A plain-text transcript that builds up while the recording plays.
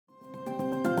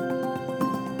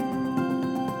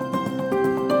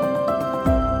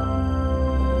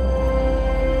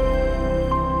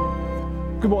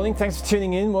morning. Thanks for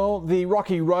tuning in. Well, the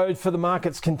rocky road for the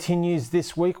markets continues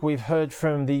this week. We've heard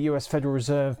from the US Federal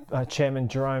Reserve Chairman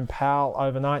Jerome Powell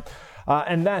overnight,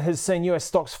 and that has seen US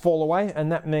stocks fall away.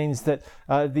 And that means that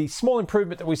the small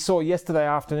improvement that we saw yesterday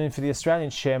afternoon for the Australian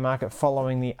share market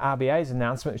following the RBA's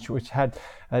announcement, which had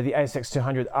the ASX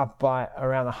 200 up by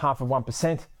around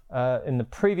 0.5% in the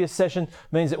previous session,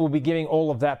 means that we'll be giving all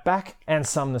of that back and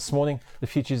some this morning. The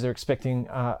futures are expecting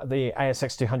the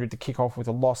ASX 200 to kick off with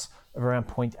a loss of around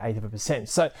 0.8%.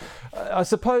 So I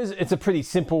suppose it's a pretty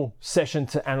simple session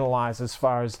to analyse as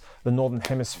far as the Northern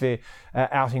Hemisphere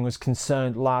outing was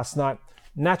concerned last night.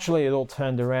 Naturally, it all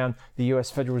turned around the US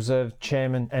Federal Reserve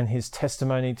Chairman and his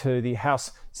testimony to the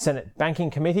House Senate Banking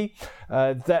Committee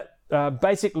that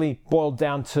basically boiled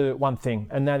down to one thing,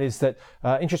 and that is that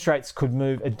interest rates could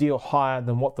move a deal higher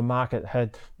than what the market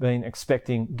had been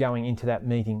expecting going into that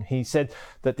meeting. He said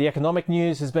that the economic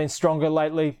news has been stronger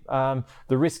lately. The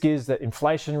risk is that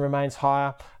inflation remains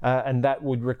higher, and that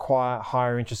would require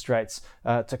higher interest rates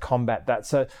to combat that.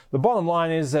 So the bottom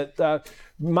line is that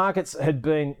markets had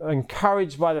been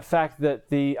encouraged by the fact that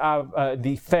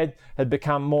the Fed had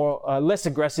become less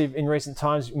aggressive in recent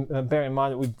times, bearing in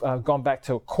mind that we've gone back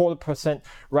to a 0.25%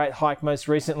 rate hike most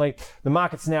recently. The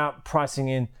market's now pricing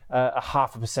in a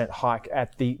 0.5% hike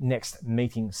at the next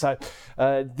meeting. So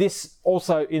this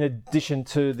also in addition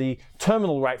to the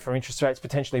terminal rate for interest rates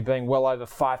potentially being well over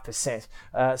 5%.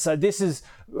 So this is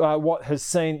what has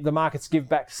seen the markets give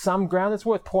back some ground. It's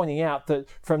worth pointing out that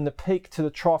from the peak to the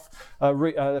trough,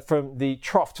 from the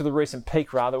trough to the recent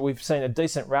peak rather, we've seen a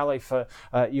decent rally for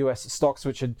US stocks,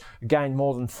 which had gained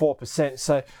more than 4%.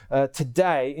 So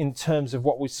today, in terms of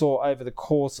what we saw over the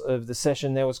course of the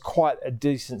session, there was quite a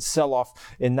decent sell-off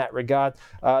in that regard.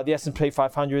 The S&P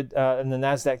 500 and the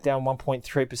Nasdaq down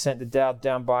 1.3%, the Dow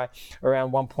down by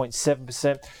around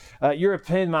 1.7%.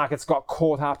 European markets got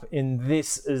caught up in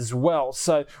this as well.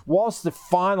 So whilst the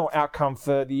final outcome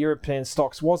for the European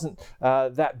stocks wasn't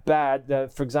that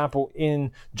bad, for example,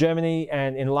 in Germany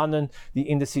and in London, the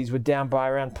indices were down by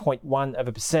around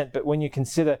 0.1%. But when you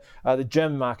consider the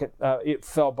German market, it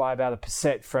fell by about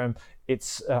 1% from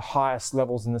its highest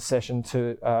levels in the session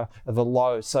to the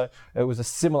low. So it was a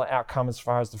similar outcome as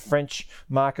far as the French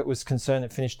market was concerned.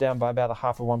 It finished down by about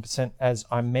 0.5%, as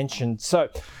I mentioned. So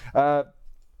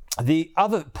the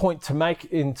other point to make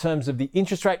in terms of the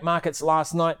interest rate markets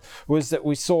last night was that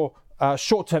we saw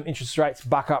short-term interest rates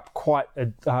buck up quite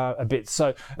a bit.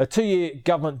 So a 2-year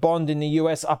government bond in the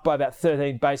US up by about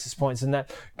 13 basis points, and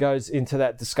that goes into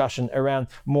that discussion around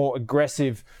more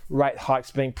aggressive rate hikes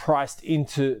being priced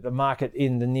into the market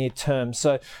in the near term.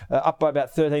 So up by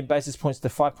about 13 basis points to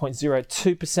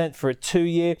 5.02% for a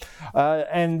 2-year.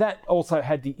 And that also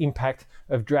had the impact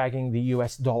of dragging the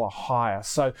US dollar higher.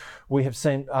 So we have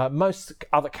seen most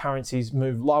other currencies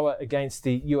move lower against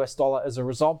the US dollar as a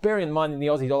result. Bearing in mind that the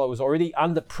Aussie dollar was already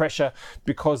under pressure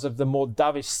because of the more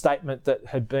dovish statement that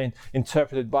had been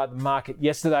interpreted by the market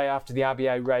yesterday after the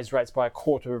RBA raised rates by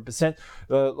 0.25%.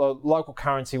 The local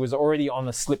currency was already on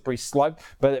a slippery slope,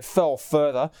 but it fell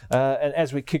further. And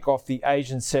as we kick off the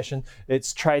Asian session,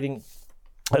 it's trading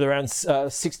at around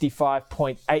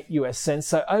 65.8 US cents.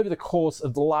 So over the course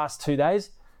of the last 2 days,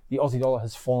 the Aussie dollar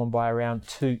has fallen by around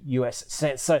 2 US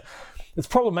cents. So it's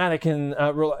problematic in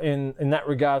that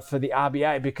regard for the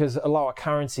RBA because a lower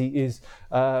currency is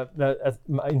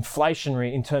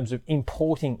inflationary in terms of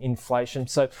importing inflation.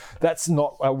 So that's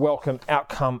not a welcome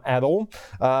outcome at all.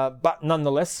 But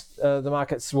nonetheless, the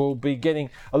markets will be getting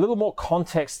a little more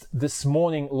context this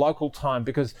morning local time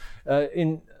because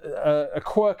in a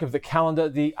quirk of the calendar,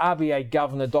 the RBA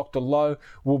Governor, Dr. Lowe,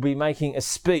 will be making a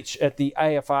speech at the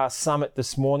AFR Summit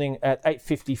this morning at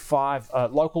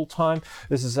 8:55 local time.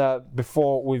 This is which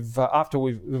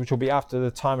will be after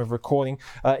the time of recording,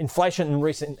 inflation and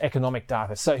recent economic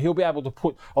data. So he'll be able to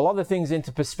put a lot of things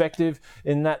into perspective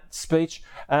in that speech,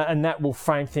 and that will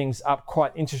frame things up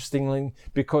quite interestingly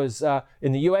because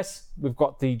in the US, we've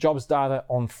got the jobs data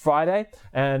on Friday,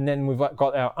 and then we've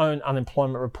got our own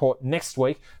unemployment report next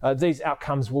week. These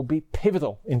outcomes will be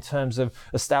pivotal in terms of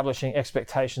establishing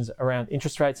expectations around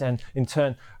interest rates and in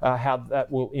turn how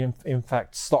that will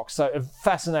impact stocks. So a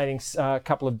fascinating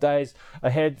couple of days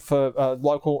ahead for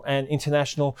local and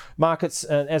international markets.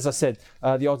 And as I said,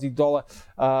 the Aussie dollar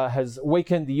has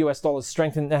weakened. The US dollar has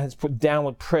strengthened. That has put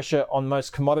downward pressure on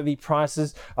most commodity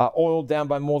prices. Oil down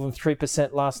by more than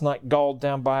 3% last night. Gold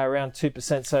down by around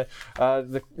 2%. So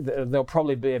there'll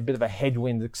probably be a bit of a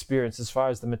headwind experience as far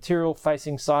as the material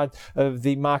facing side of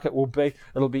the market will be.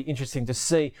 It'll be interesting to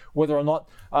see whether or not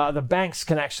the banks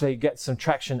can actually get some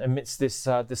traction amidst this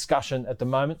discussion at the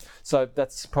moment. So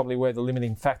that's probably where the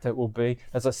limiting factor will be.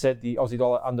 As I said, the Aussie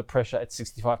dollar under pressure at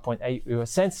 65.8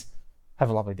 US cents. Have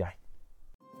a lovely day.